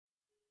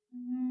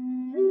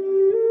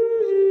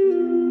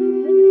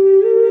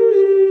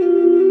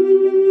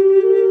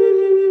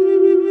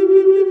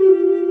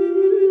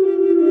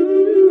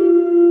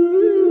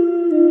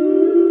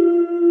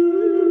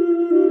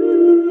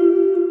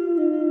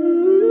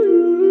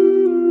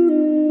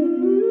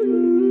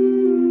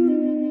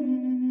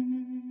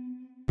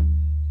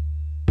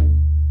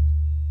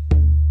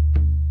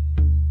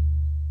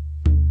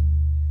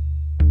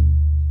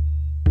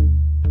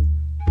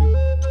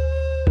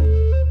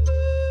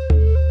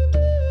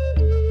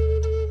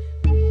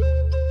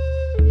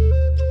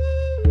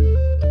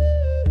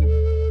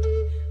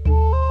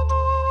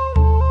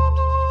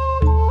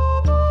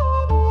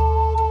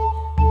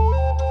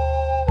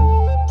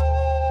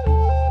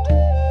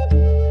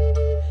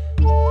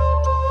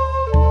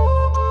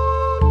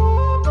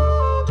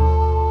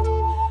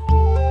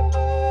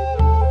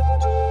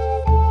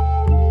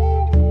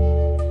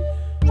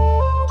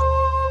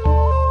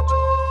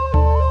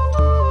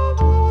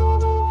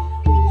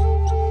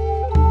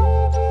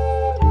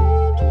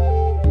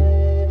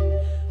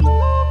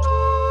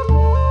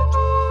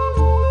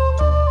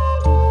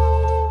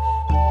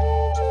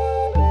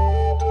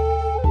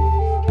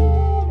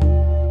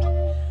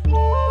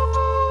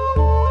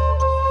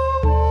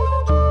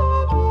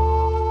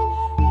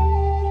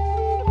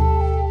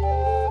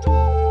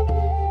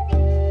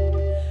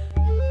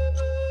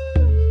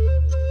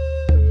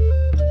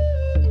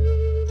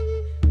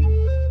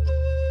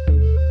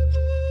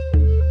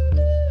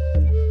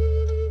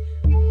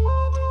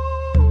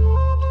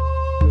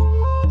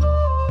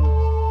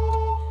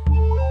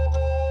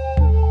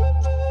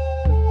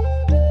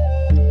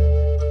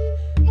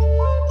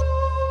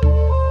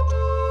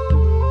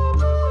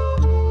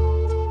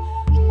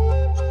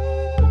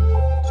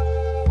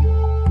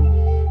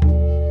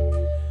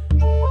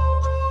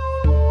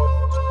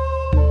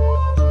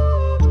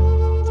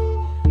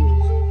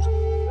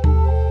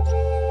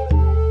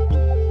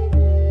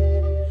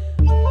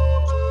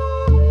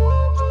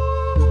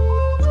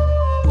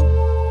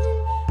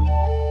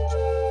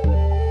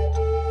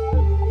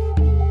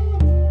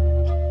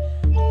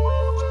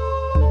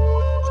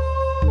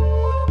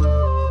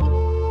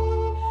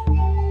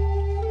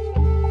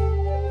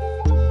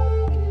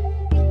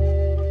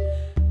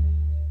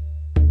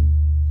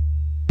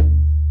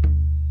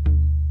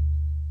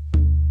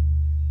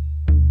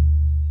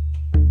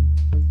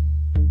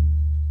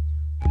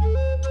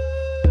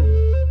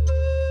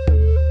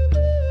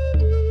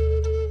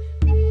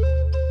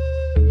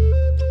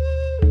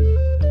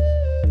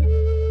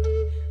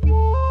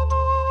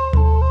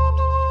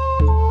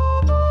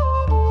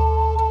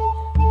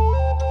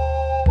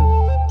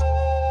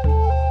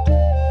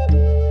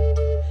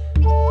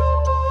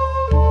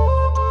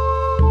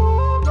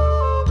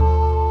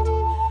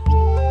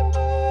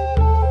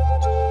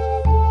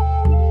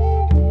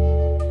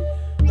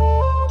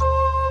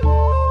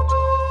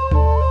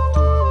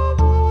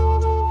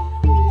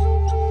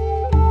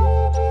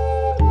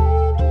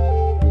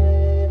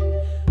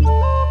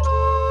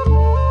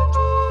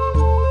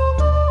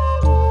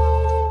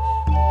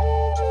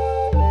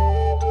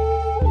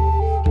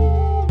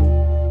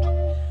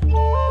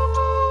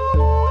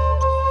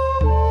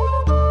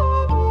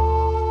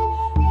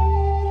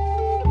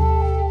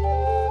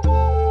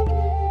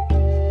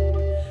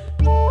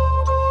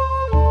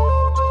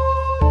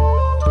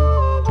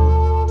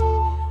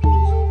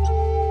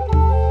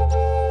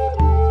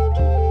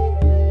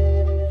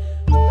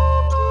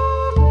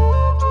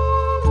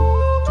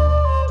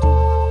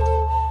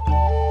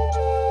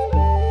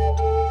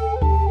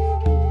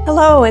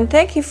and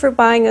thank you for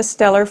buying a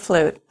stellar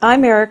flute.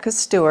 I'm Erica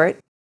Stewart,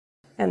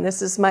 and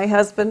this is my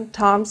husband,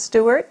 Tom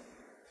Stewart,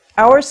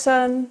 our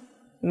son,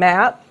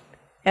 Matt,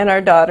 and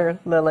our daughter,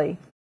 Lily.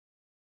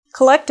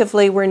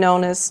 Collectively, we're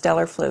known as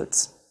Stellar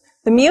Flutes.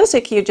 The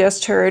music you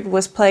just heard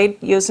was played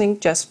using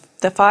just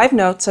the 5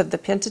 notes of the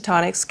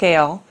pentatonic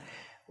scale,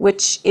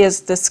 which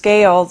is the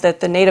scale that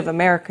the Native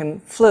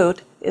American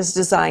flute is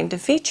designed to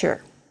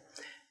feature.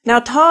 Now,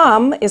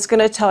 Tom is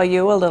going to tell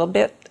you a little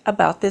bit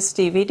about this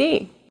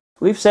DVD.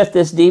 We've set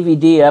this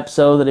DVD up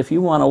so that if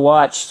you want to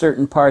watch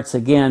certain parts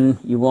again,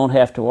 you won't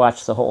have to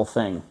watch the whole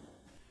thing.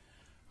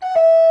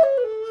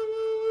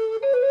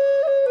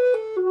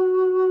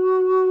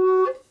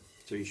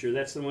 So you sure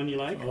that's the one you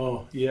like?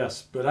 Oh,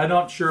 yes, but I'm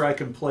not sure I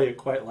can play it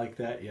quite like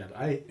that yet.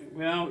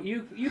 Well,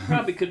 you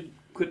probably could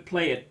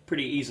play it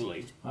pretty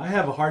easily. I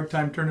have a hard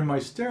time turning my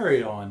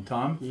stereo on,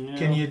 Tom. Yeah.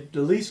 Can you at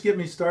least get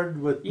me started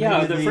with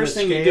the first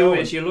thing you do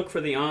is you look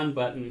for the on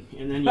button,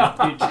 and then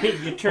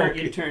you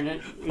turn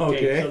it.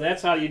 Okay, so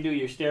that's how you do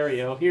your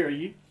stereo. Here,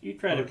 you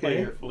try to play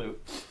your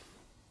flute.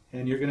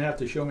 And you're going to have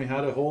to show me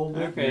how to hold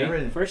it.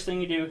 Okay, first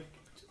thing you do,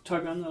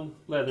 tug on the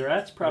leather.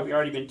 That's probably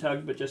already been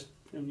tugged, but just...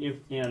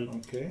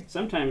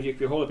 Sometimes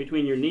if you hold it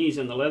between your knees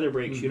and the leather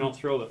breaks, you don't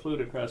throw the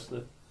flute across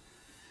the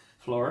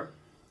floor.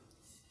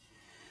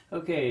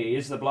 Okay,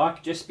 is the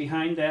block just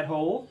behind that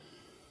hole?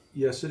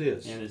 Yes, it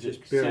is. And is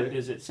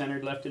it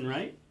centered left and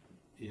right?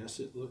 Yes,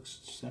 it looks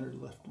centered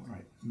left and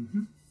right.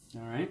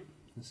 All right.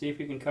 Let's see if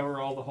you can cover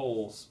all the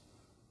holes.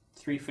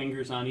 3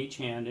 fingers on each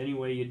hand, any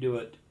way you do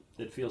it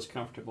that feels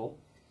comfortable.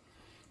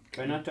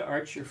 Try not to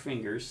arch your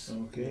fingers.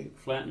 Okay.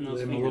 Flatten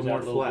those fingers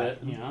out a little bit.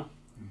 Yeah.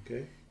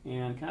 Okay.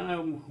 And kind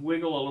of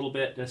wiggle a little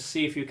bit to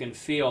see if you can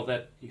feel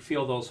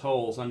those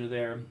holes under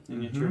there,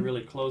 and that you're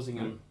really closing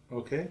them.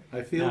 Okay,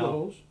 I feel the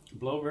holes.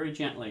 Blow very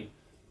gently.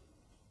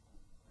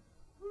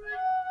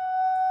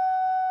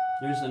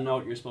 There's the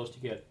note you're supposed to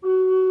get.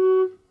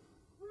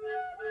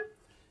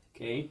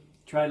 Okay,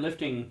 try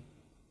lifting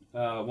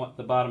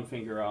the bottom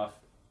finger off.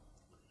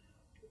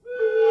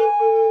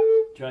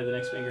 Try the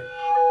next finger.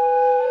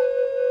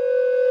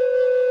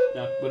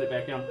 Now put it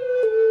back down.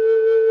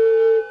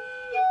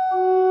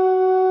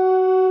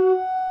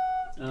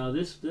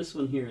 This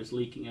one here is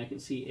leaking. I can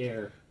see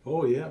air.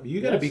 Oh yeah, but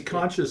you got to be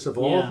conscious of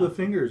all of the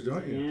fingers,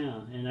 don't you?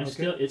 Yeah, and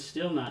it's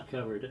still not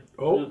covered.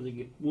 Oh,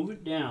 move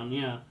it down.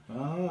 Yeah.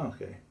 Oh,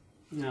 okay.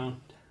 Now,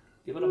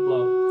 give it a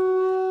blow.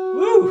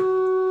 Woo!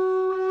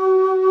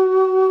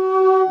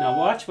 Now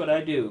watch what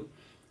I do,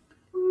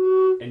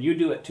 and you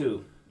do it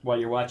too while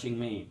you're watching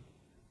me.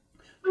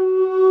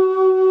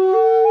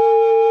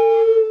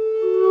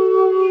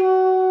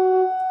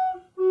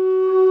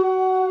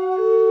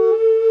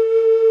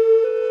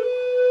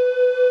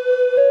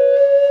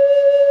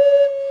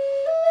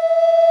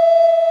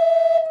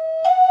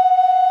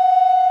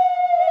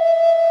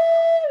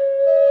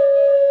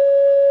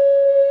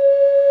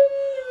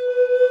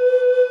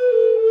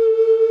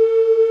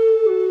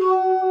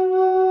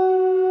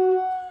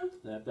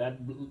 That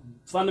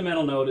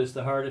fundamental note is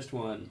the hardest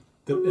one.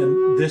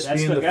 That's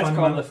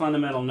called the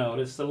fundamental note.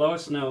 It's the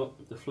lowest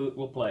note the flute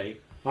will play.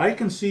 I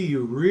can see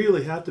you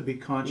really have to be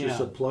conscious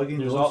of plugging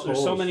those holes.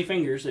 There's so many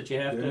fingers that you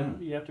have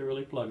to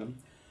really plug them.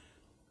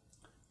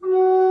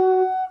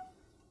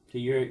 So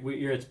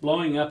it's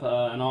blowing up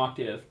an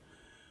octave.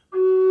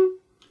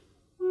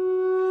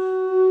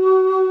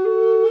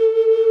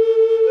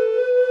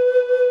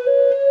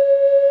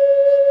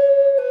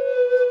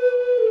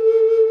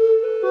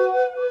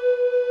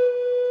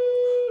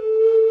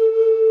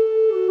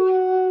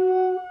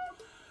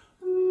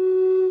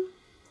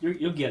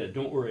 You'll get it.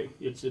 Don't worry.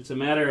 It's a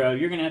matter of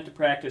you're going to have to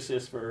practice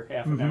this for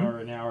half an hour,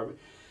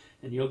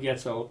 and you'll get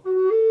so.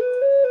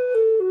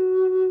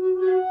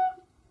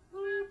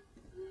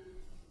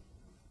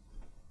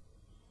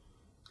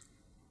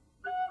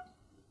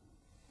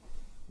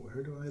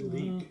 Where do I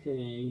leak?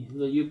 Okay.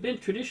 Well,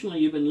 traditionally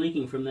you've been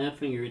leaking from that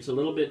finger. It's a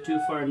little bit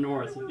too far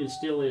north. It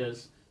still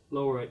is.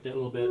 Lower it a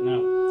little bit.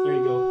 Now there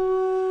you go.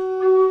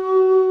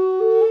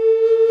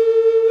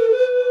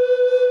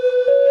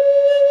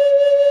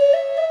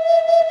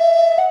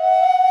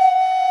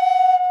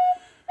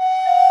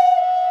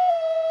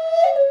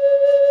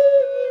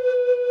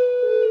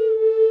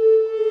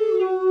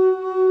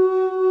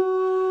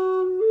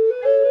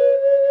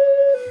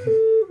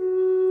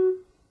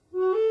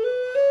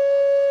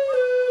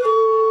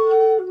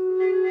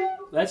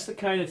 That's the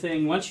kind of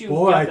thing. Once you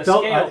get the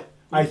scale,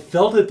 I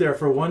felt it there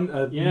for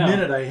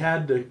minute. I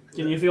had to.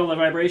 Can you feel the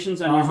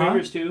vibrations on your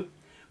fingers too?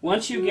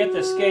 Once you get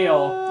the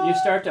scale, you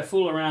start to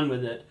fool around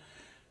with it.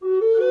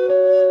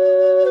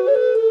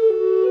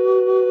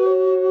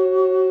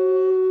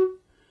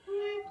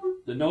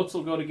 The notes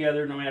will go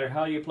together no matter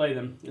how you play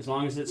them, as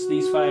long as it's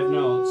these 5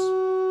 notes.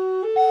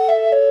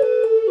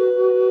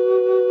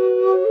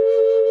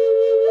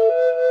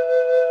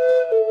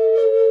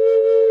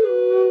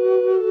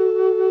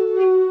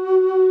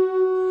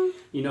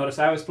 You notice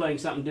I was playing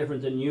something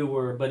different than you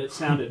were, but it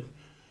sounded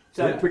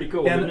pretty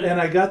cool.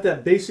 And I got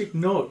that basic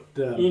note.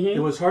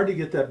 It was hard to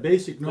get that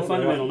basic note. The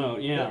fundamental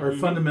note, yeah. Or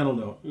fundamental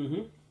note.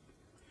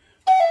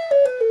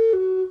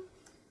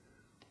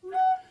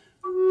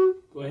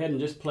 ahead and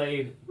just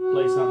play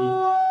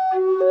something.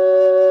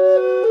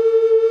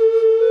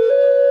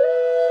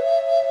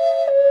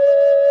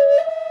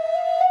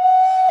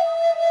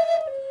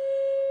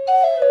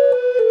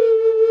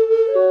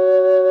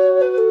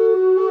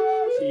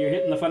 So you're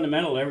hitting the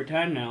fundamental every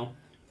time now.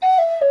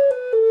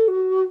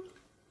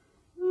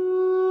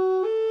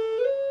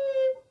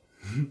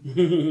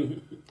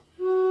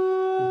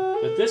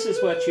 But this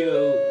is what you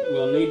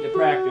will need to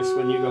practice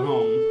when you go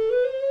home.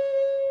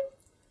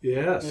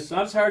 Yes. It's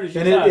not as hard as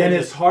you and thought. And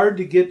it's hard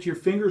to get your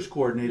fingers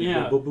coordinated.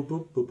 Yeah. Boop, boop,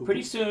 boop, boop, boop.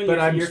 Pretty soon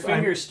But your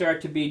fingers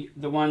start to be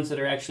the ones that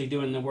are actually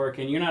doing the work,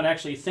 and you're not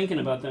actually thinking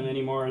about them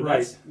anymore. Right.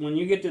 That's, when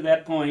you get to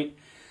that point,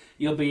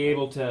 you'll be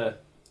able to.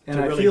 And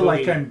to I really feel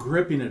like boogie. I'm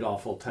gripping it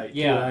awful tight.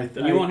 Yeah, too.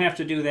 and you won't have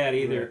to do that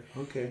either.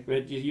 Right. Okay.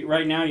 But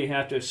right now you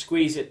have to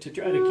squeeze it to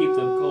try to keep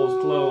the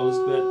holes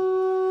closed. But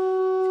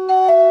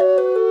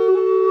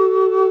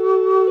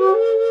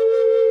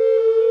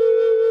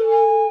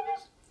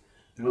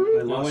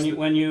now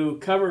when you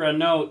cover a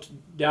note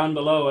down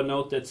below a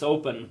note that's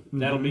open,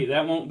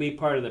 that won't be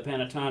part of the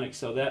pentatonic.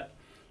 So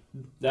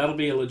that'll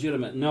be a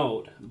legitimate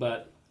note,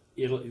 but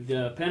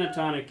the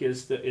pentatonic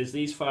is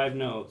these 5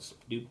 notes.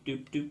 Doop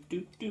doop doop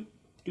doop doop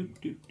doop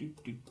doop doop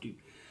doop doop.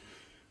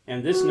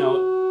 And this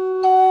note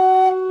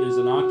is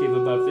an octave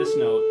above this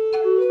note.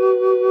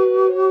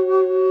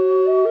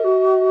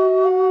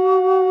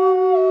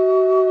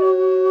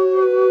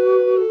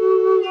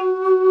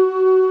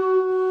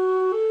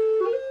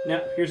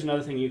 Now, here's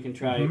another thing you can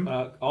try.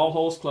 All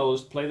holes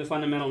closed, play the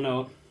fundamental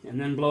note, and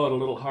then blow it a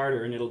little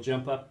harder, and it'll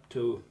jump up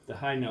to the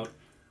high note.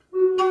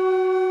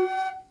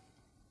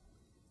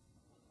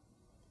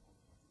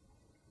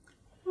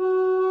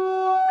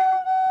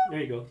 There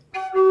you go.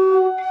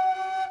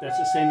 That's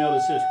the same note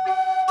as this.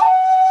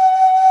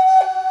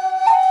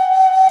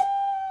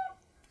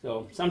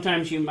 So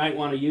sometimes you might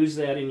want to use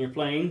that in your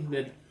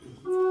playing.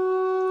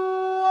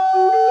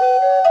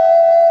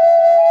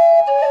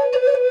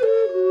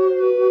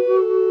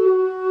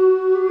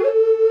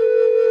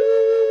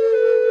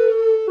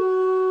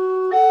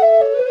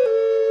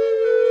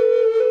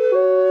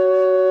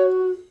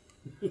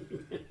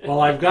 Well,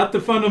 I've got the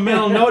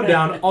fundamental note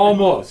down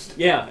almost.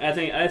 Yeah, I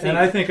think, and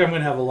I think I'm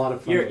going to have a lot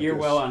of fun. You're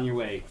well on your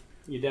way.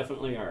 You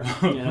definitely are.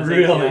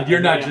 Really? You're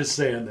not just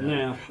saying that.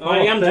 No, I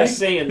am just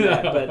saying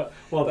that, but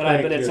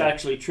but it's you.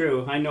 actually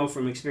true. I know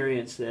from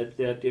experience that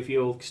if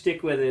you'll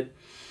stick with it,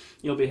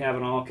 you'll be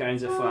having all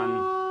kinds of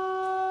fun.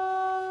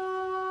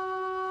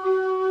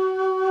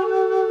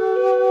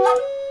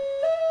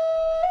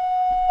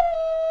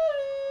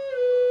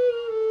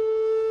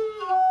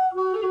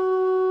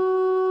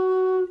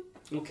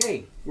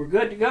 Okay, we're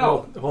good to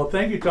go. Well,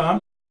 thank you, Tom.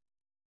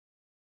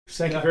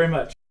 Thank you very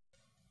much.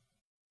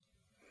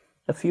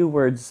 A few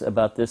words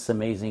about this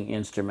amazing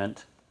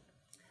instrument.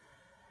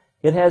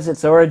 It has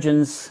its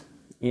origins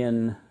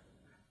in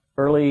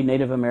early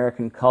Native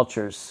American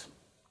cultures.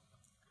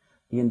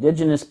 The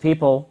indigenous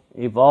people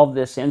evolved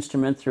this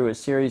instrument through a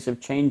series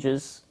of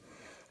changes.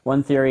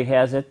 One theory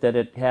has it that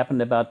it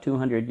happened about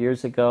 200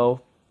 years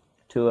ago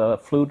to a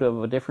flute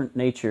of a different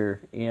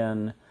nature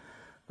in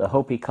the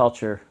Hopi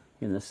culture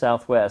in the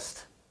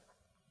Southwest.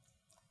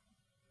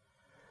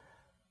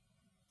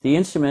 The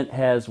instrument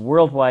has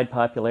worldwide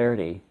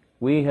popularity.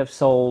 We have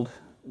sold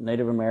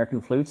Native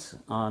American flutes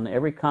on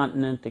every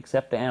continent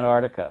except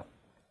Antarctica.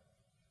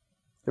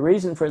 The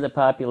reason for the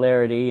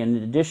popularity, in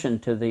addition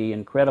to the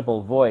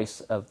incredible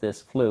voice of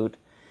this flute,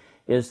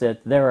 is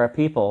that there are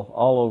people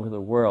all over the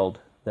world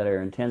that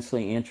are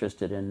intensely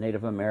interested in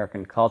Native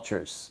American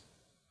cultures.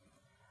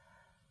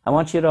 I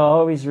want you to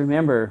always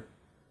remember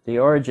the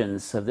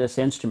origins of this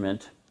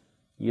instrument.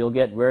 You'll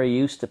get very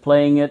used to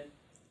playing it,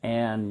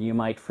 and you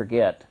might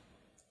forget.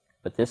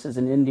 But this is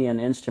an Indian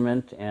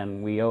instrument,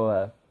 and we owe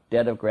a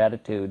debt of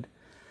gratitude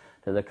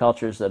to the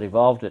cultures that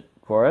evolved it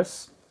for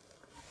us.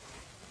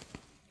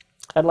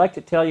 I'd like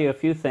to tell you a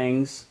few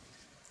things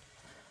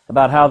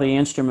about how the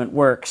instrument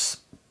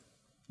works.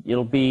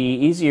 It'll be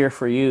easier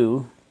for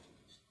you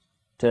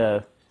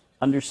to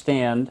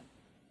understand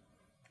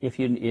if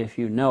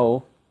you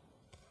know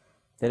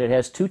that it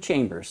has 2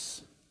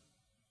 chambers.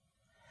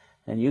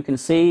 And you can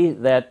see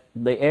that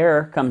the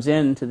air comes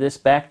into this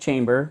back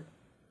chamber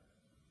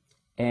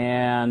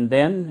and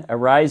then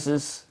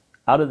arises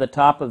out of the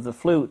top of the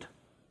flute.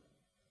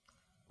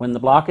 When the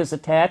block is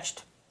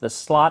attached, the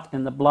slot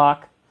in the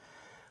block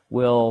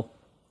will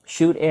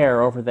shoot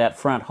air over that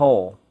front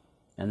hole,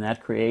 and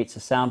that creates a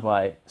sound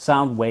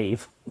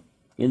wave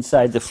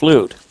inside the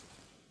flute.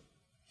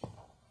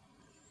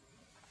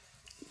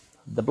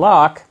 The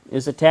block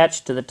is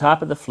attached to the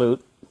top of the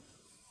flute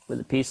with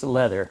a piece of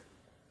leather,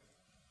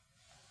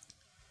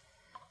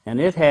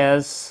 and it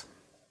has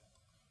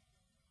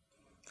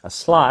a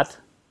slot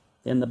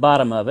in the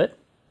bottom of it,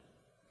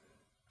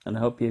 and I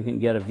hope you can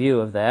get a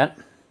view of that.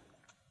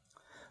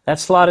 That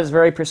slot is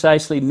very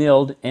precisely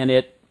milled, and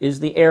it is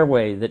the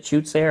airway that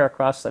shoots air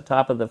across the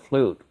top of the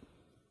flute.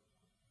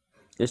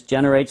 This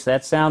generates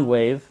that sound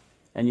wave,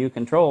 and you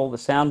control the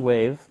sound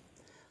wave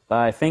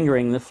by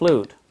fingering the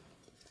flute.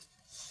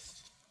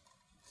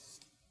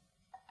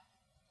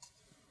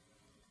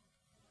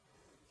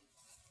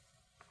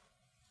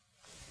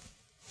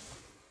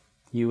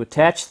 You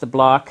attach the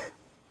block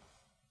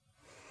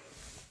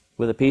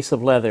with a piece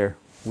of leather.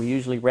 We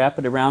usually wrap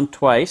it around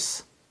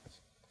twice,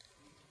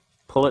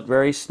 pull it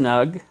very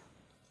snug,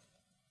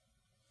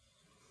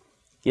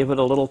 give it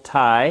a little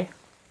tie,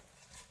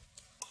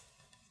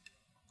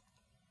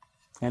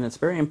 and it's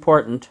very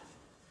important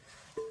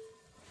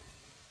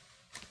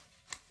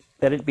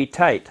that it be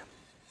tight.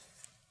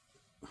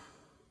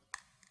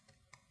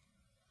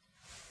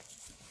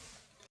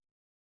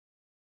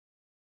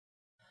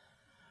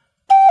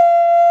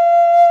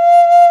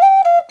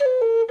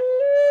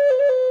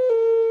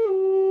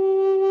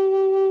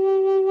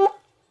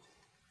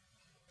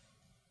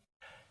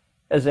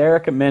 As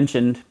Erica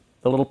mentioned,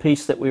 the little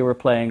piece that we were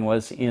playing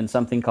was in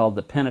something called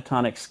the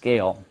pentatonic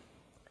scale.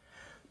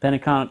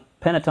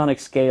 Pentatonic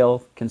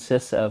scale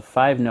consists of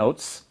 5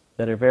 notes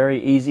that are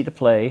very easy to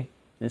play.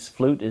 This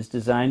flute is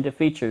designed to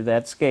feature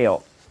that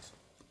scale.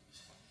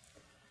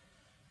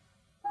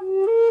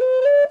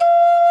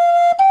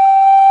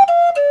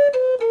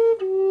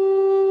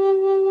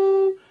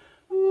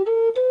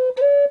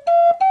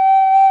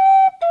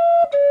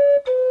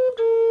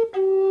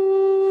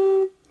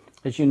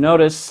 As you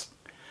notice,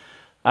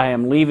 I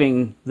am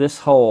leaving this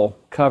hole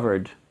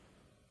covered,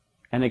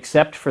 and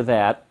except for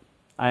that,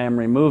 I am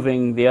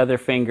removing the other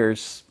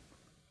fingers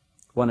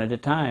one at a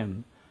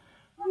time.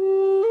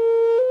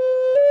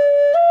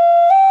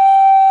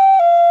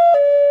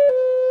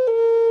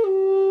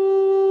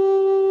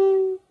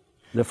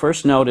 The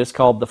first note is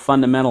called the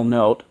fundamental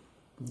note,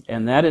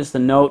 and that is the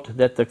note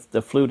that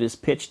the flute is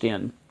pitched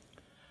in.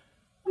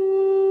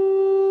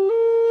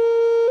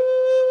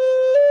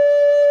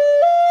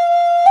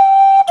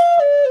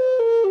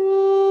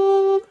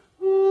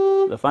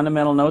 The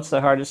fundamental note's the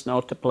hardest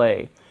note to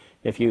play.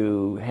 If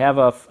you have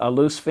a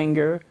loose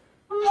finger,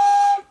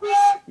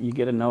 you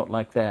get a note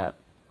like that.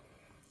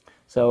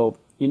 So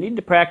you need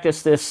to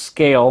practice this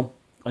scale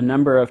a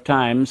number of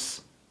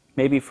times,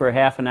 maybe for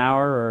half an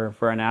hour or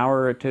for an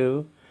hour or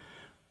two.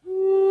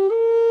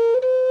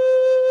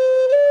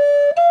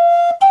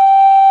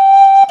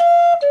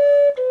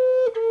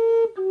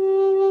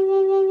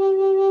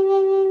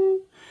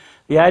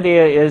 The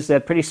idea is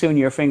that pretty soon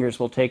your fingers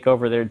will take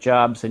over their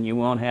jobs and you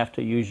won't have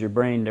to use your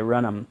brain to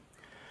run them.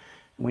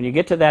 When you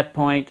get to that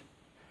point,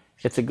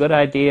 it's a good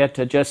idea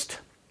to just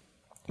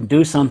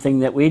do something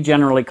that we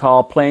generally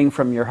call playing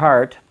from your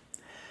heart,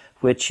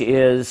 which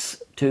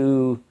is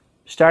to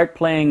start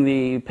playing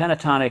the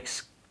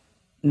pentatonic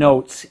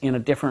notes in a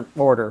different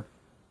order.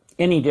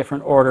 Any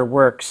different order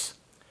works.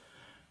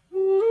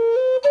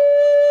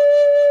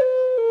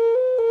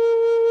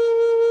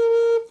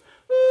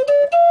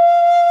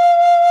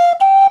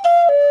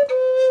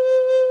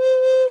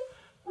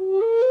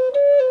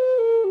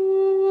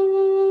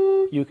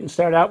 You can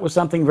start out with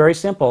something very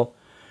simple.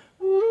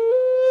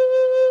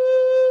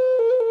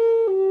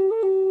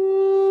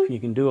 You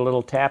can do a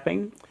little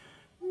tapping.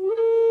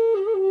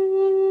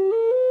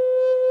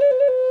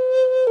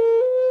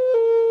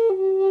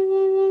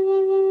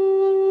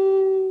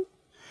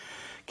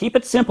 Keep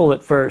it simple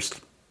at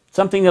first.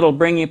 Something that'll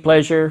bring you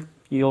pleasure.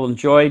 You'll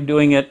enjoy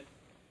doing it.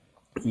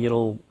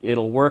 It'll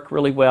work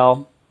really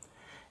well.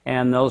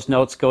 And those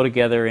notes go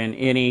together in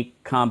any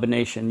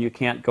combination. You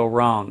can't go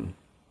wrong.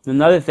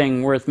 Another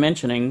thing worth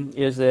mentioning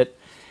is that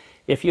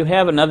if you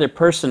have another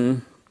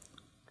person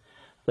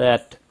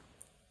that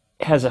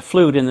has a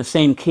flute in the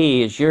same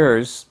key as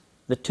yours,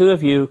 the two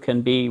of you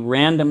can be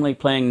randomly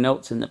playing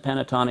notes in the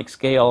pentatonic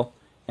scale,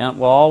 and it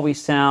will always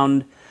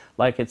sound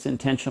like it's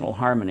intentional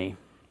harmony.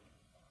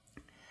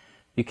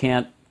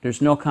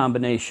 There's no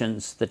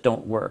combinations that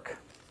don't work.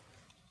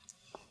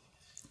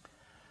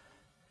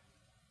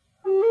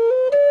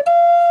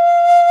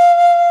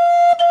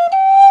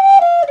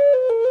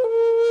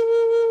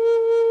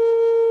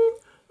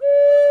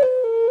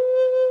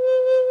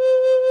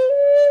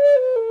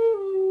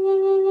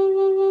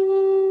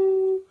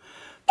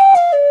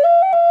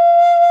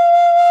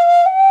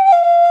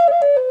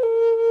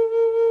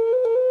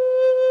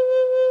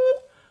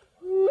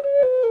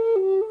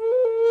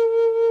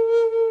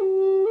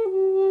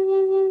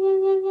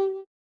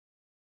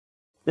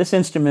 This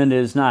instrument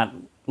is not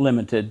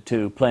limited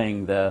to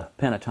playing the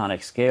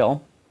pentatonic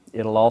scale.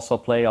 It'll also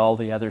play all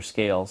the other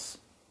scales.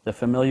 The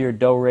familiar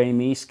do, re,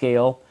 mi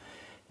scale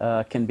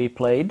can be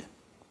played.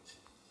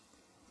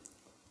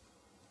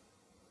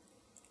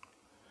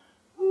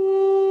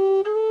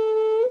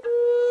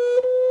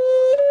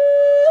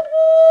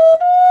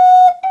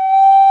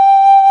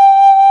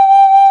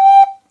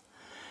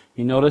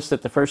 You notice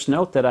that the first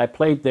note that I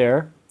played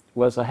there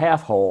was a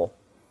half hole.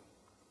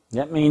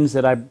 That means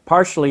that I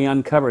partially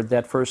uncovered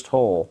that first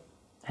hole.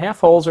 Half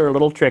holes are a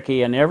little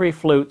tricky, and every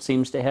flute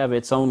seems to have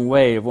its own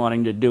way of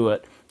wanting to do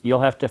it. You'll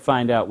have to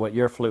find out what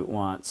your flute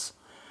wants.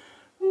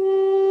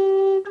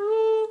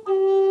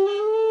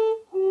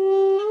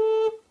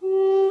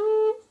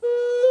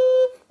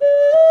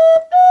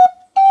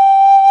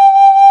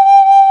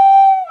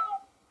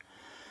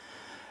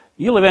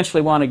 You'll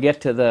eventually want to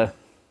get to the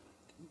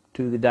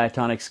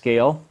diatonic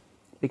scale,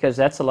 because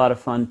that's a lot of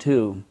fun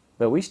too.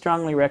 But we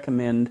strongly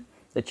recommend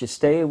that you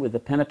stay with the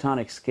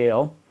pentatonic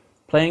scale,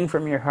 Playing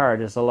from your heart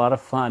is a lot of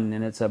fun,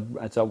 and it's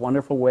a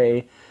wonderful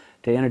way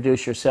to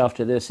introduce yourself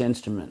to this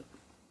instrument.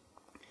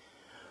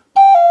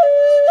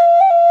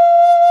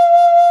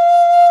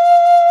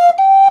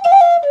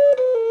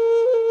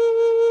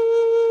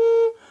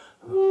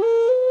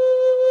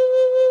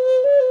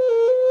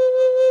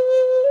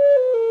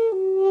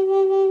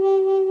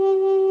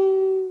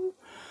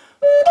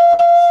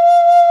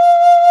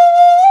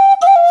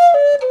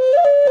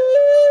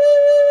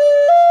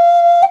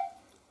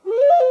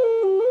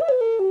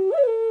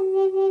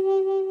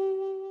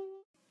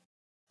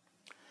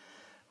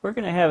 We're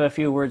going to have a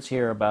few words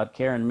here about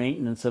care and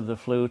maintenance of the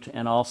flute,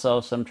 and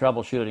also some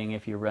troubleshooting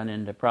if you run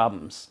into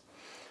problems.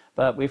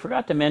 But we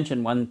forgot to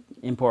mention one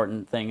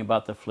important thing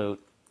about the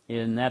flute,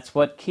 and that's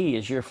what key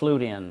is your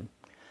flute in.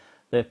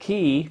 The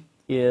key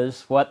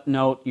is what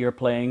note you're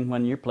playing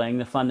when you're playing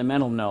the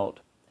fundamental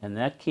note, and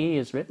that key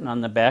is written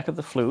on the back of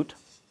the flute,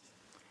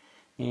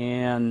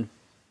 and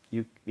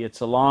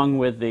it's along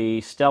with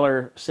the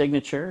stellar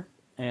signature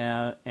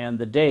and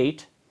the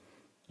date.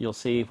 You'll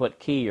see what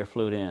key your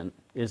flute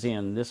is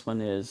in. This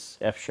one is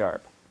F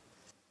sharp.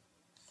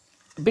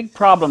 A big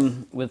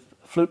problem with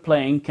flute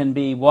playing can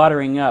be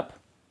watering up.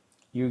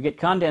 You get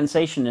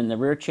condensation in the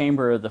rear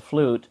chamber of the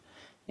flute,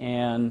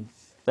 and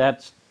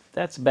that's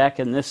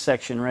back in this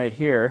section right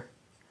here.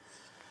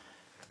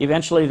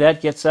 Eventually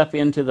that gets up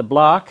into the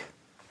block.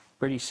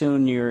 Pretty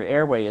soon your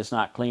airway is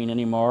not clean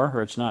anymore,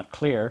 or it's not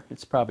clear.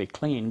 It's probably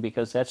clean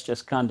because that's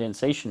just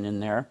condensation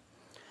in there.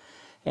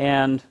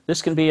 And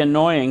this can be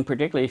annoying,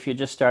 particularly if you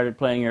just started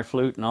playing your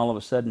flute and all of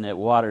a sudden it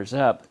waters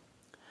up.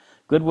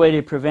 Good way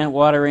to prevent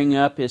watering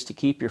up is to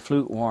keep your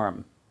flute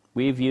warm.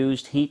 We've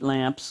used heat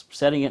lamps,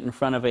 setting it in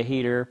front of a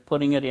heater,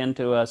 putting it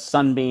into a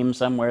sunbeam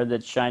somewhere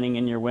that's shining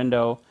in your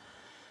window.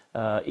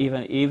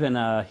 Even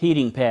a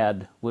heating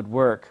pad would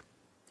work.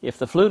 If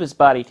the flute is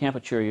body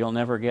temperature, you'll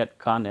never get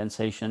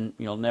condensation,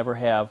 you'll never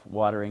have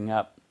watering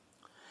up.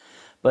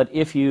 But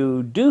if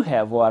you do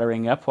have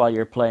watering up while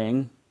you're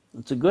playing,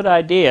 it's a good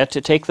idea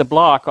to take the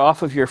block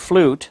off of your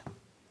flute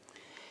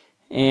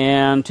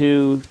and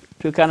to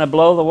kind of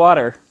blow the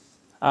water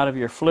out of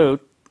your flute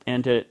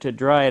and to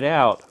dry it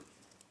out.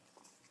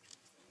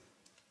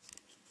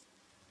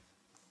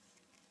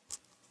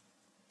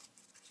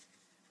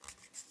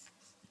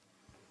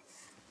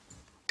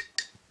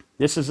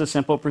 This is a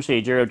simple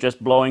procedure of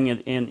just blowing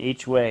it in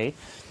each way.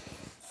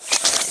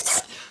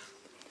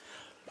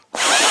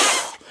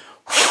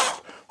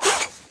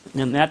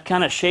 And that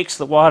kind of shakes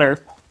the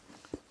water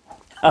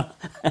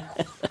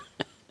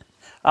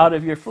out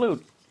of your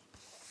flute.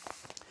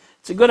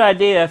 It's a good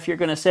idea if you're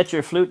going to set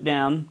your flute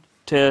down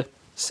to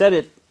set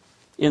it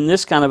in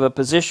this kind of a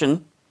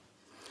position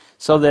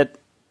so that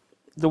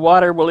the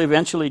water will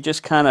eventually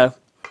just kind of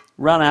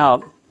run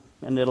out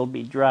and it'll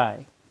be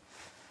dry.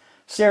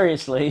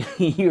 Seriously,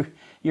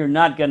 you're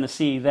not going to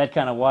see that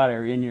kind of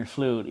water in your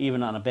flute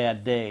even on a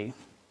bad day.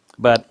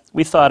 But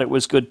we thought it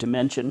was good to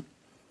mention.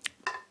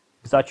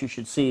 We thought you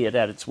should see it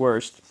at its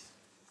worst.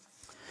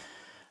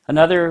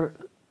 Another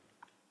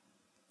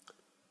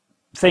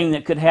thing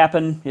that could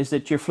happen is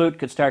that your flute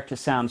could start to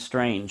sound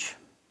strange.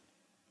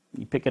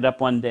 You pick it up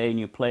one day and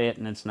you play it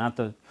and it's not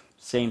the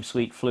same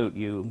sweet flute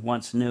you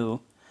once knew.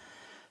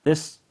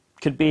 This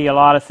could be a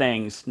lot of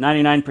things.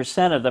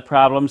 99% of the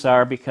problems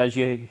are because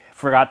you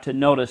forgot to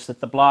notice that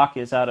the block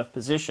is out of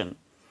position.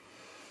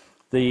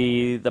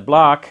 The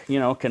block,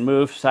 can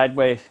move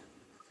sideways,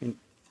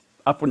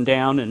 up and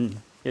down, and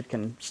it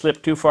can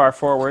slip too far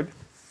forward.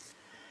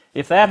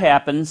 If that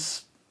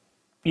happens,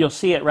 you'll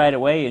see it right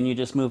away and you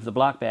just move the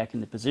block back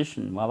into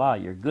position. Voila,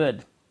 you're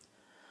good.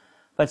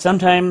 But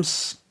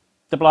sometimes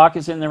the block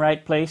is in the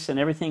right place and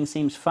everything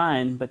seems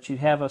fine, but you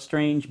have a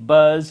strange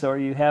buzz or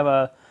you have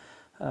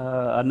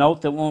a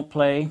note that won't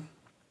play.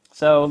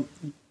 So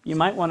you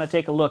might want to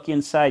take a look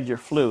inside your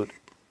flute.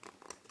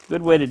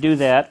 Good way to do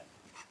that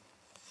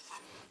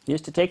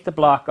is to take the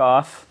block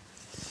off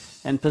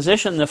and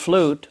position the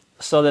flute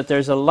so that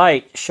there's a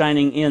light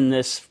shining in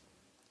this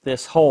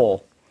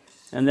hole.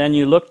 And then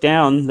you look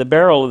down the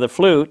barrel of the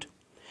flute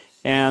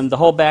and the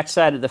whole back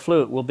side of the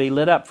flute will be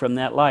lit up from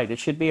that light. It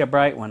should be a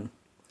bright one.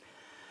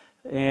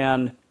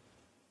 And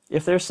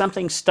if there's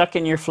something stuck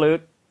in your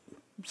flute,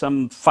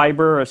 some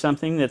fiber or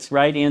something that's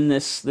right in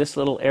this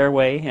little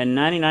airway, and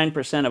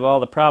 99% of all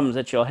the problems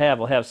that you'll have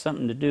will have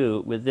something to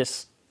do with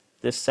this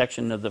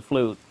section of the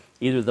flute,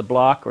 either the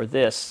block or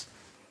this.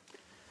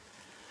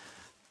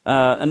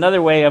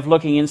 Another way of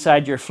looking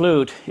inside your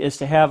flute is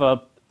to have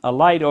a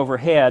light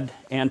overhead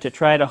and to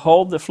try to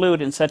hold the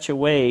flute in such a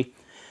way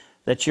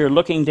that you're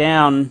looking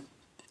down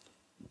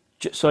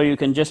so you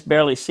can just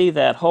barely see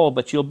that hole,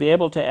 but you'll be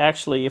able to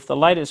actually, if the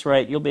light is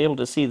right, you'll be able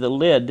to see the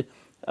lid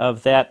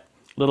of that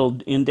little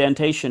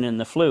indentation in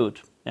the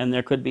flute, and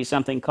there could be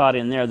something caught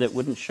in there that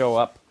wouldn't show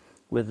up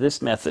with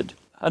this method.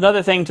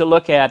 Another thing to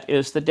look at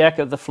is the deck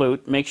of the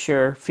flute.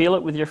 Feel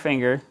it with your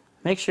finger.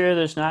 Make sure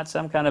there's not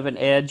some kind of an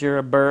edge or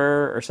a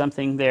burr or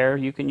something there.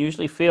 You can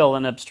usually feel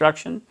an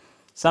obstruction.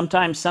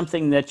 Sometimes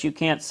something that you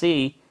can't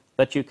see,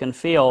 but you can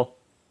feel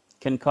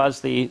can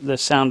cause the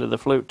sound of the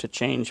flute to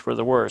change for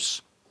the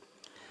worse.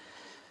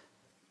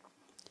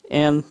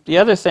 And the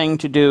other thing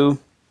to do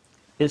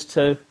is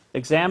to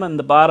examine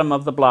the bottom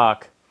of the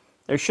block.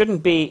 There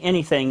shouldn't be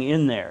anything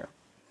in there.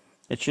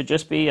 It should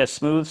just be a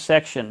smooth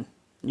section.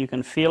 You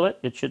can feel it.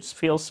 It should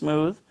feel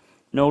smooth.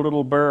 No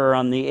little burr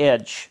on the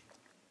edge.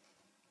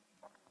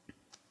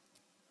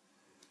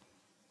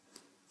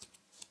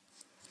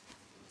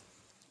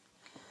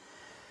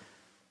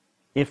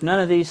 If none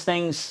of these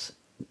things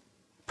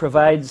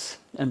provides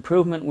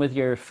improvement with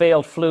your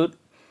failed flute,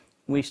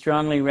 we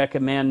strongly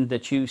recommend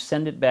that you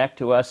send it back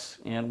to us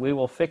and we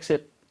will fix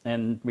it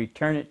and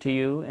return it to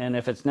you, and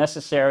if it's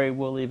necessary,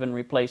 we'll even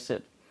replace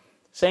it.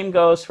 Same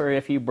goes for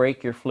if you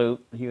break your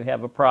flute, you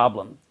have a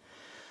problem.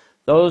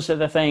 Those are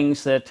the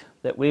things that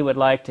we would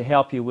like to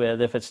help you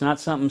with. If it's not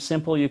something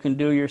simple you can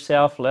do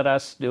yourself, let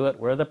us do it.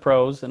 We're the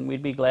pros, and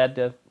we'd be glad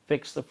to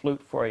fix the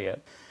flute for you.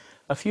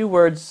 A few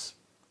words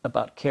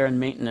about care and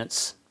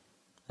maintenance.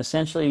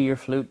 Essentially, your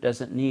flute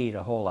doesn't need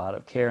a whole lot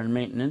of care and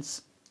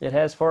maintenance. It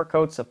has 4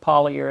 coats of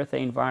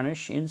polyurethane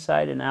varnish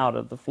inside and out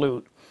of the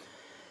flute.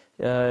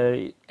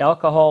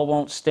 Alcohol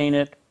won't stain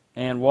it,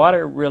 and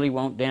water really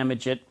won't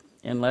damage it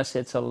unless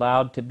it's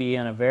allowed to be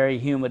in a very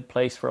humid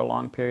place for a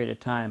long period of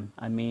time.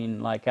 I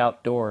mean, like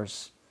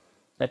outdoors.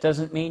 That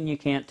doesn't mean you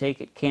can't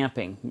take it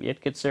camping.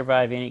 It could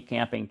survive any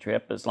camping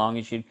trip as long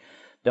as you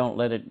don't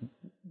let it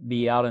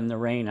be out in the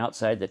rain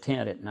outside the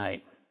tent at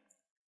night.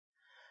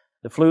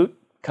 The flute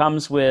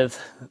comes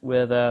with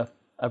a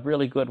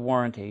really good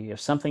warranty. If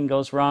something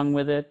goes wrong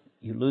with it,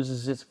 you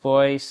loses its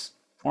voice,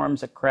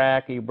 forms a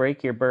crack, or you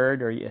break your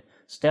bird, or you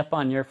step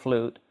on your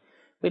flute,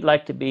 we'd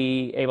like to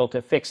be able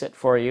to fix it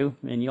for you,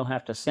 and you'll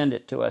have to send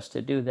it to us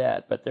to do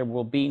that, but there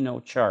will be no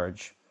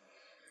charge.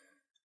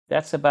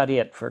 That's about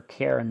it for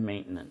care and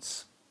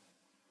maintenance.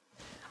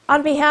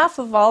 On behalf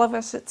of all of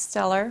us at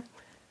Stellar,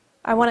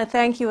 I want to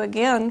thank you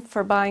again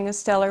for buying a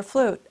Stellar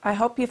flute. I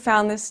hope you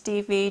found this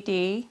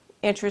DVD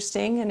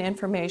interesting and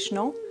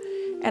informational,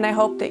 and I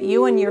hope that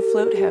you and your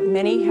flute have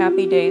many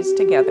happy days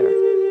together.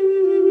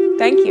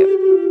 Thank you.